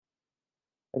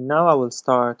And now I will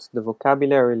start the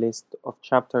vocabulary list of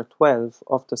chapter 12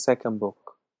 of the second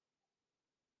book.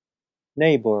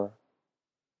 Neighbor,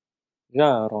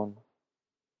 جار,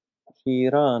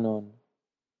 جيران,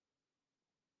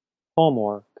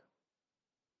 homework,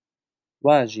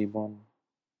 واجب,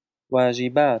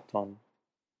 واجبات,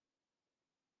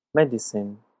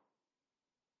 medicine,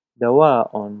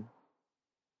 دواء,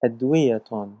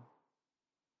 أدوية,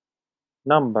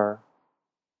 number,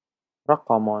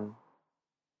 رقم,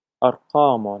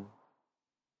 أرقام,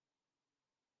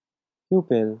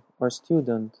 pupil or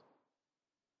student,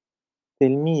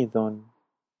 تلميذ,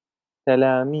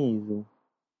 تلاميذ.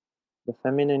 The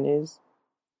feminine is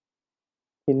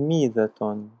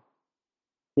تلميذة,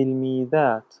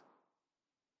 تلميذات.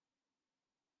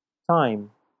 time,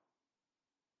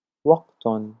 وقت,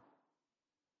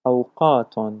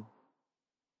 أوقات.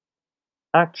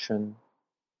 action,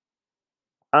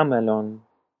 عمل,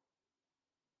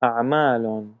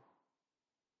 أعمال.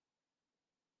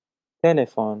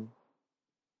 تلفون,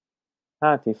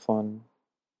 هاتف,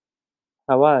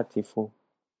 هواتف.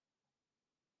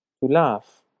 to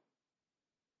laugh,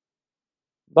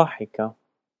 ضحك,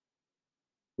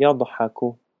 يضحك.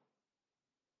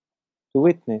 to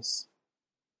witness,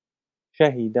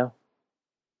 شهد,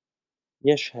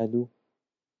 يشهد.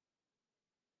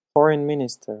 foreign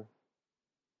minister,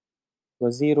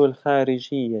 وزير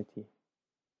الخارجية.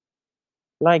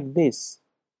 like this,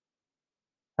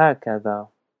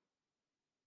 هكذا.